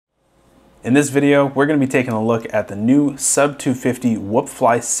In this video, we're going to be taking a look at the new sub 250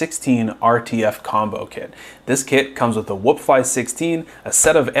 Whoopfly16 RTF combo kit. This kit comes with a Whoopfly16, a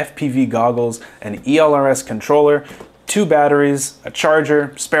set of FPV goggles, an ELRS controller, 2 batteries, a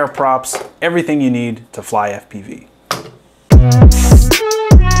charger, spare props, everything you need to fly FPV.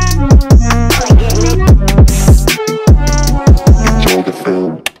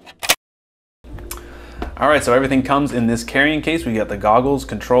 Alright, so everything comes in this carrying case. We got the goggles,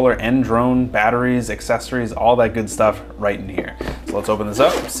 controller, and drone, batteries, accessories, all that good stuff right in here. So let's open this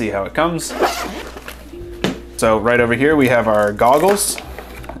up, see how it comes. So right over here we have our goggles,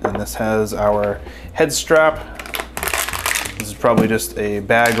 and this has our head strap. This is probably just a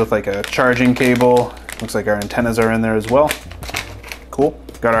bag with like a charging cable. Looks like our antennas are in there as well. Cool.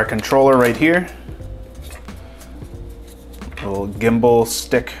 Got our controller right here. Little gimbal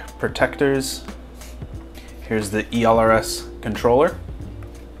stick protectors. Here's the ELRS controller.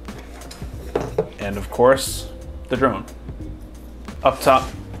 And of course, the drone. Up top,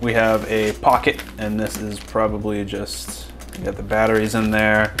 we have a pocket, and this is probably just, you got the batteries in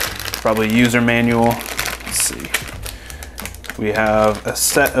there, probably user manual. Let's see. We have a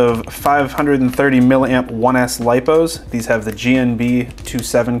set of 530 milliamp 1S lipos. These have the GNB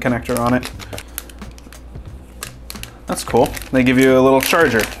 2.7 connector on it. That's cool. They give you a little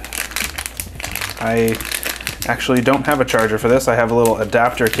charger. I actually don't have a charger for this. I have a little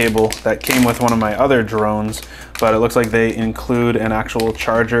adapter cable that came with one of my other drones, but it looks like they include an actual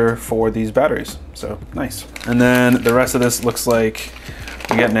charger for these batteries. So nice. And then the rest of this looks like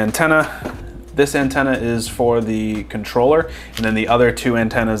we get an antenna. This antenna is for the controller, and then the other 2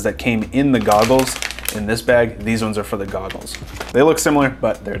 antennas that came in the goggles in this bag, these ones are for the goggles. They look similar,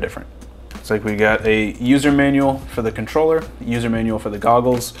 but they're different. It's like we got a user manual for the controller, user manual for the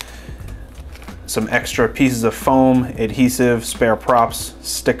goggles, some extra pieces of foam, adhesive, spare props,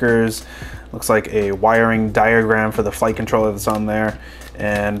 stickers, looks like a wiring diagram for the flight controller that's on there,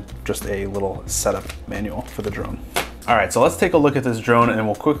 and just a little setup manual for the drone. All right, so let's take a look at this drone and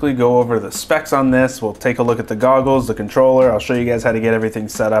we'll quickly go over the specs on this. We'll take a look at the goggles, the controller. I'll show you guys how to get everything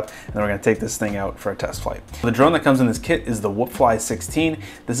set up, and then we're gonna take this thing out for a test flight. The drone that comes in this kit is the Whoopfly16.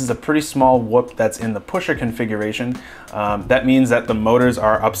 This is a pretty small whoop that's in the pusher configuration. That means that the motors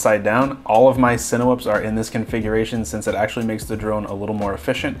are upside down. All of my Cinewhoops are in this configuration since it actually makes the drone a little more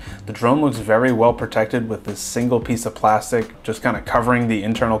efficient. The drone looks very well protected with this single piece of plastic, just kind of covering the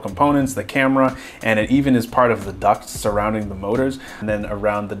internal components, the camera, and it even is part of the ducts surrounding the motors. And then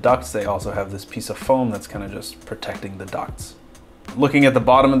around the ducts, they also have this piece of foam that's kind of just protecting the ducts. Looking at the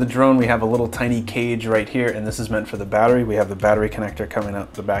bottom of the drone, we have a little tiny cage right here, and this is meant for the battery. We have the battery connector coming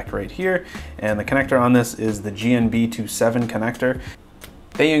out the back right here, and the connector on this is the GNB 2.7 connector.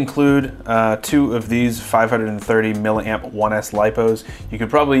 They include 2 of these 530 milliamp 1S lipos. You could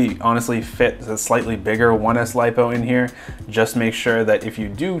probably honestly fit a slightly bigger 1S lipo in here. Just make sure that if you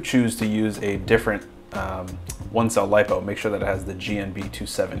do choose to use a different 1-cell lipo, make sure that it has the GNB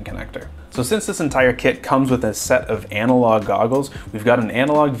 2.7 connector. So since this entire kit comes with a set of analog goggles, we've got an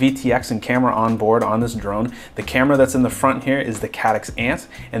analog VTX and camera on board on this drone. The camera that's in the front here is the Caddx Ant,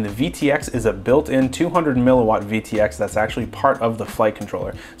 and the VTX is a built-in 200 milliwatt VTX that's actually part of the flight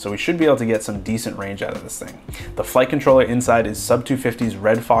controller. So we should be able to get some decent range out of this thing. The flight controller inside is Sub 250's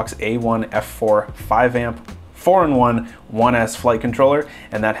Red Fox A1 F4 5-amp 4-in-1 1S flight controller,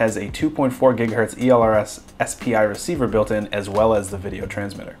 and that has a 2.4 gigahertz ELRS SPI receiver built in, as well as the video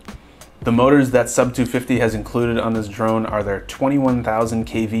transmitter. The motors that Sub 250 has included on this drone are their 21,000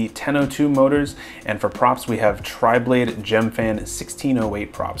 kV 1002 motors, and for props we have Tri-Blade Gemfan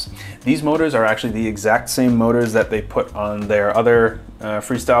 1608 props. These motors are actually the exact same motors that they put on their other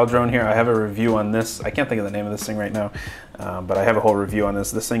freestyle drone here. I have a review on this. I can't think of the name of this thing right now, but I have a whole review on this.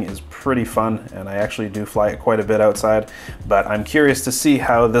 This thing is pretty fun, and I actually do fly it quite a bit outside, but I'm curious to see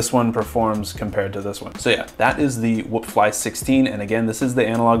how this one performs compared to this one. So yeah, that is the Whoopfly16, and again, this is the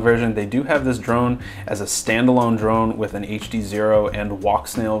analog version. They do have this drone as a standalone drone with an HD0 and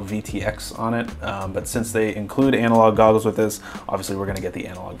Walksnail VTX on it, but since they include analog goggles with this, obviously we're gonna get the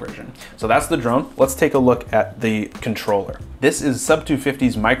analog version. So that's the drone. Let's take a look at the controller. This is Sub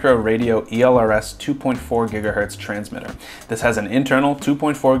 250's Micro Radio ELRS 2.4 gigahertz transmitter. This has an internal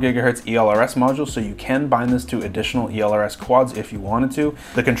 2.4 gigahertz ELRS module, so you can bind this to additional ELRS quads if you wanted to.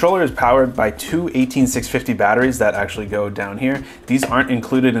 The controller is powered by 2 18650 batteries that actually go down here. These aren't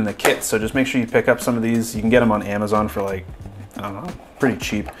included in the kit, so just make sure you pick up some of these. You can get them on Amazon for like, I don't know, pretty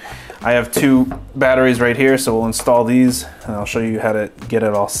cheap. I have 2 batteries right here, so we'll install these, and I'll show you how to get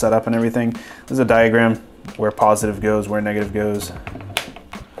it all set up and everything. There's a diagram where positive goes, where negative goes,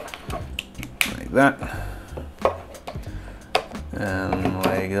 like that, and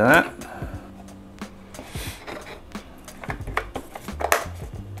like that.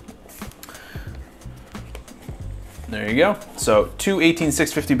 you go. So 2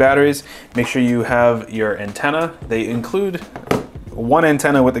 18650 batteries. Make sure you have your antenna. They include one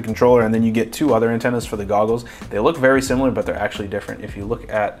antenna with the controller, and then you get 2 other antennas for the goggles. They look very similar, but they're actually different. If you look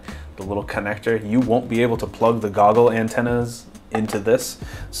at the little connector, you won't be able to plug the goggle antennas into this.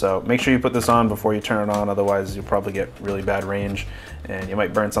 So make sure you put this on before you turn it on, otherwise you'll probably get really bad range and you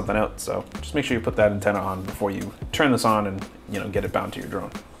might burn something out. So just make sure you put that antenna on before you turn this on and, you know, get it bound to your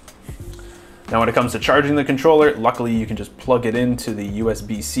drone. Now when it comes to charging the controller, luckily you can just plug it into the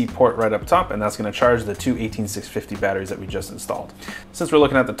USB-C port right up top, and that's going to charge the 2 18650 batteries that we just installed. Since we're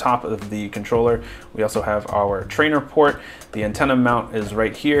looking at the top of the controller, we also have our trainer port. The antenna mount is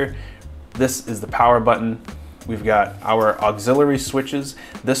right here. This is the power button. We've got our auxiliary switches.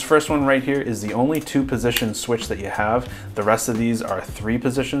 This first one right here is the only 2-position switch that you have. The rest of these are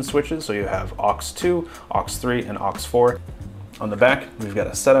 3-position switches. So you have aux 2, aux 3, and aux 4. On the back, we've got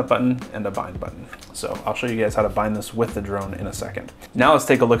a setup button and a bind button. So I'll show you guys how to bind this with the drone in a second. Now let's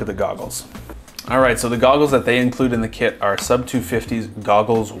take a look at the goggles. All right, so the goggles that they include in the kit are Sub 250's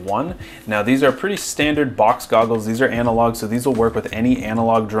Goggles 1. Now these are pretty standard box goggles. These are analog, so these will work with any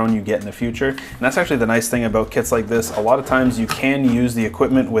analog drone you get in the future. And that's actually the nice thing about kits like this. A lot of times you can use the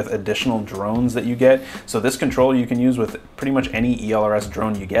equipment with additional drones that you get. So this controller you can use with pretty much any ELRS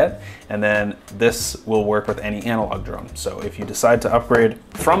drone you get. And then this will work with any analog drone. So if you decide to upgrade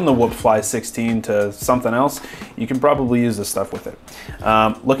from the Whoopfly16 to something else, you can probably use this stuff with it.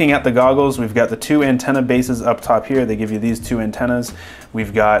 Looking at the goggles, we've got the 2 antenna bases up top here. They give you these 2 antennas.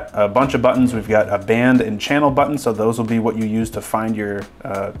 We've got a bunch of buttons. We've got a band and channel button, so those will be what you use to find your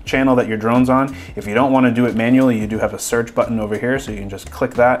channel that your drone's on. If you don't want to do it manually, you do have a search button over here, so you can just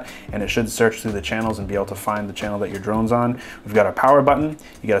click that and it should search through the channels and be able to find the channel that your drone's on. We've got a power button.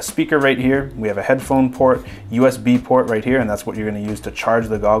 You got a speaker right here. We have a headphone port, USB port right here, and that's what you're going to use to charge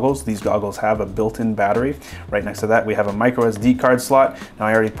the goggles. These goggles have a built-in battery. Right next to that, we have a micro SD card slot. Now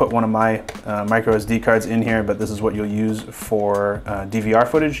I already put one of my micro SD cards in here, but this is what you'll use for DVR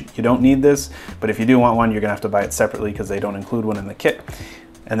footage. You don't need this, but if you do want one, you're gonna have to buy it separately because they don't include one in the kit.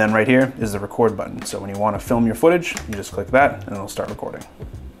 And then right here is the record button. So when you want to film your footage, you just click that and it'll start recording.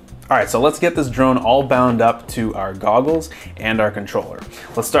 All right, so let's get this drone all bound up to our goggles and our controller.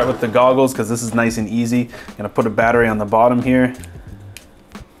 Let's start with the goggles because this is nice and easy. I'm gonna put a battery on the bottom here,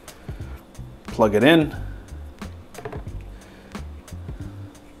 plug it in.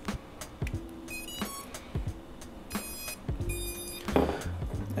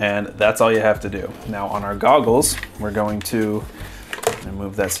 And that's all you have to do. Now on our goggles, we're going to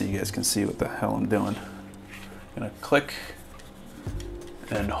move that so you guys can see what the hell I'm doing. I'm gonna click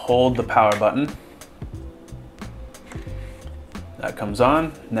and hold the power button. That comes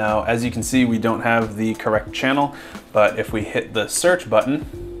on. Now, as you can see, we don't have the correct channel, but if we hit the search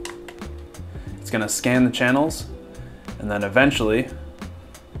button, it's gonna scan the channels, and then eventually,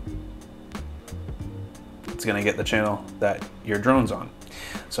 it's gonna get the channel that your drone's on.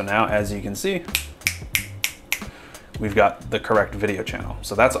 So now, as you can see, we've got the correct video channel.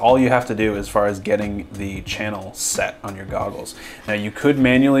 So that's all you have to do as far as getting the channel set on your goggles. Now you could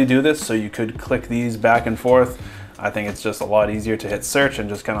manually do this, so you could click these back and forth. I think it's just a lot easier to hit search and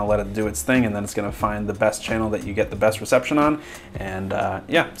just kind of let it do its thing, and then it's gonna find the best channel that you get the best reception on. And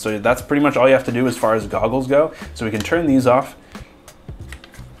yeah, so that's pretty much all you have to do as far as goggles go. So we can turn these off.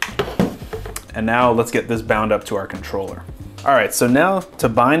 And now let's get this bound up to our controller. All right, so now to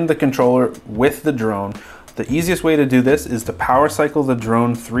bind the controller with the drone, the easiest way to do this is to power cycle the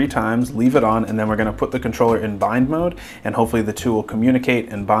drone 3 times, leave it on, and then we're gonna put the controller in bind mode, and hopefully the two will communicate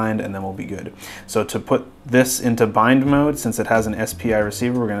and bind, and then we'll be good. So to put this into bind mode, since it has an SPI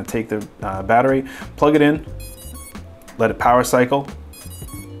receiver, we're gonna take the battery, plug it in, let it power cycle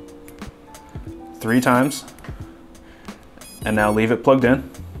 3 times, and now leave it plugged in.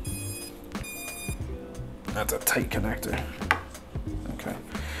 That's a tight connector. Okay.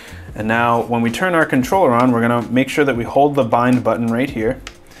 And now when we turn our controller on, we're gonna make sure that we hold the bind button right here,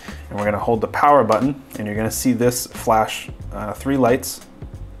 and we're gonna hold the power button, and you're gonna see this flash 3 lights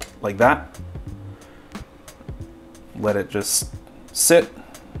like that. Let it just sit,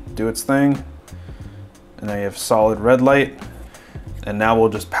 do its thing, and now you have solid red light. And now we'll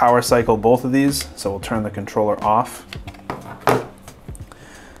just power cycle both of these. So we'll turn the controller off,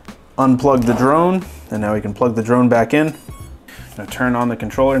 unplug the drone, and now we can plug the drone back in. Now turn on the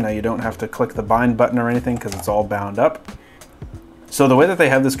controller. Now you don't have to click the bind button or anything because it's all bound up. So the way that they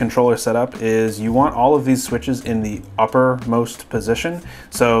have this controller set up is you want all of these switches in the uppermost position.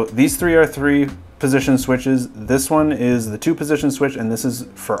 So these 3 are 3-position switches. This one is the 2-position switch, and this is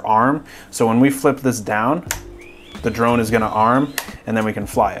for arm. So when we flip this down, the drone is gonna arm, and then we can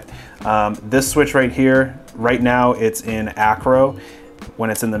fly it. This switch right here, right now it's in acro. When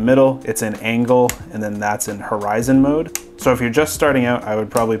it's in the middle, it's in angle, and then that's in horizon mode. So if you're just starting out, I would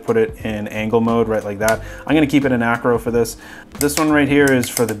probably put it in angle mode, right like that. I'm gonna keep it in acro for this. This one right here is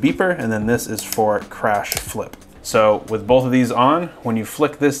for the beeper, and then this is for crash flip. So with both of these on, when you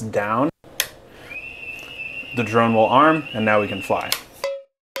flick this down, the drone will arm, and now we can fly.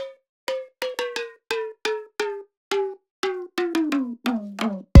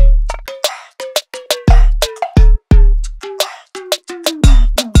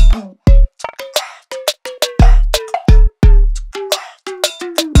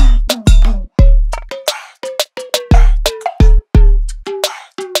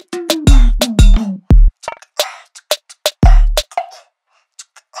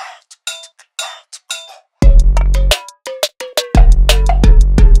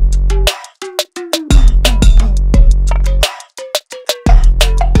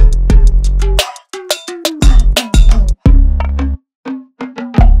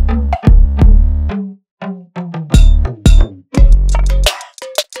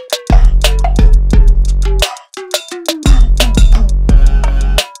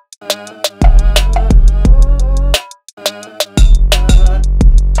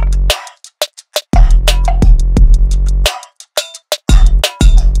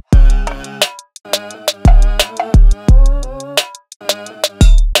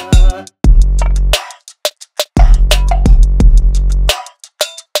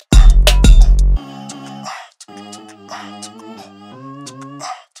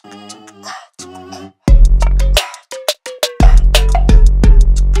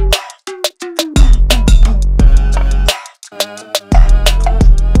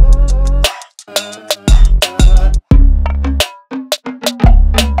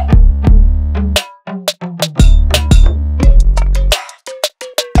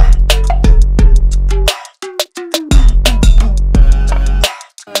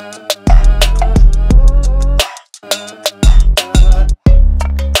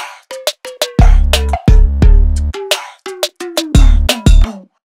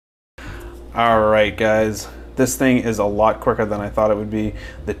 All right, guys, this thing is a lot quicker than I thought it would be.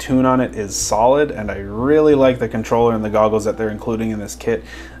 The tune on it is solid, and I really like the controller and the goggles that they're including in this kit.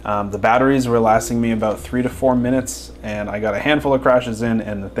 The batteries were lasting me about 3 to 4 minutes, and I got a handful of crashes in,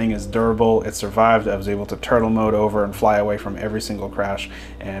 and the thing is durable. It survived. I was able to turtle mode over and fly away from every single crash,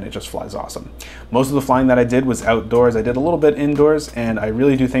 and it just flies awesome. Most of the flying that I did was outdoors. I did a little bit indoors, and I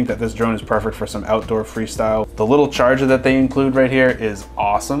really do think that this drone is perfect for some outdoor freestyle. The little charger that they include right here is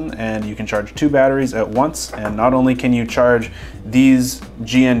awesome, and you can charge 2 batteries at once. And not only can you charge these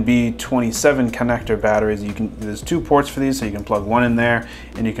GNB 27 connector batteries, there's 2 ports for these, so you can plug one in there,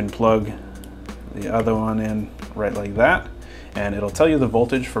 and you can plug the other one in right like that, and it'll tell you the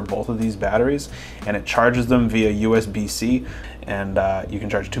voltage for both of these batteries, and it charges them via USB-C, and you can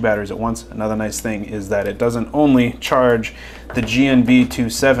charge 2 batteries at once. Another nice thing is that it doesn't only charge the GNB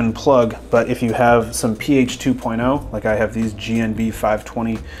 27 plug, but if you have some PH 2.0, like I have these GNB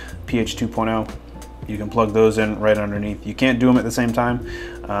 520 PH 2.0, you can plug those in right underneath. You can't do them at the same time,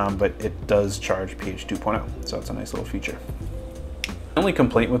 but it does charge PH 2.0, so it's a nice little feature. The only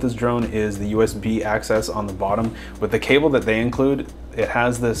complaint with this drone is the USB access on the bottom. With the cable that they include, it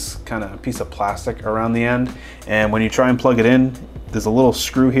has this kind of piece of plastic around the end, and when you try and plug it in, there's a little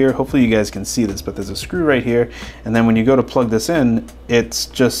screw here. Hopefully you guys can see this, but there's a screw right here, and then when you go to plug this in, it's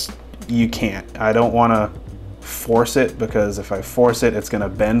just, you can't. I don't want to force it, because if I force it, it's going to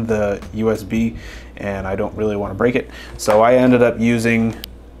bend the USB, and I don't really want to break it. So I ended up using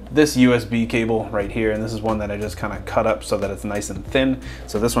this USB cable right here, and this is one that I just kind of cut up so that it's nice and thin.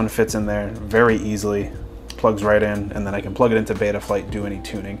 So this one fits in there very easily, plugs right in, and then I can plug it into Betaflight, do any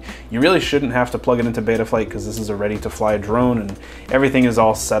tuning. You really shouldn't have to plug it into Betaflight, because this is a ready to fly drone and everything is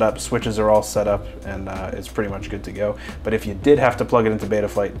all set up, switches are all set up, and it's pretty much good to go. But if you did have to plug it into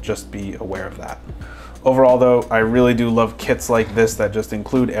Betaflight, just be aware of that. Overall though, I really do love kits like this that just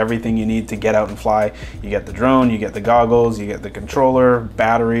include everything you need to get out and fly. You get the drone, you get the goggles, you get the controller,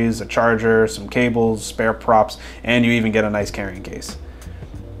 batteries, a charger, some cables, spare props, and you even get a nice carrying case.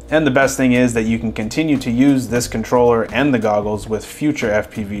 And the best thing is that you can continue to use this controller and the goggles with future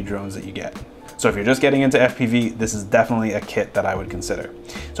FPV drones that you get. So if you're just getting into FPV, this is definitely a kit that I would consider.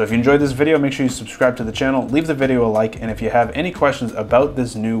 So if you enjoyed this video, make sure you subscribe to the channel, leave the video a like, and if you have any questions about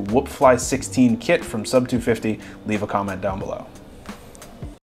this new Whoopfly16 kit from Sub 250, leave a comment down below.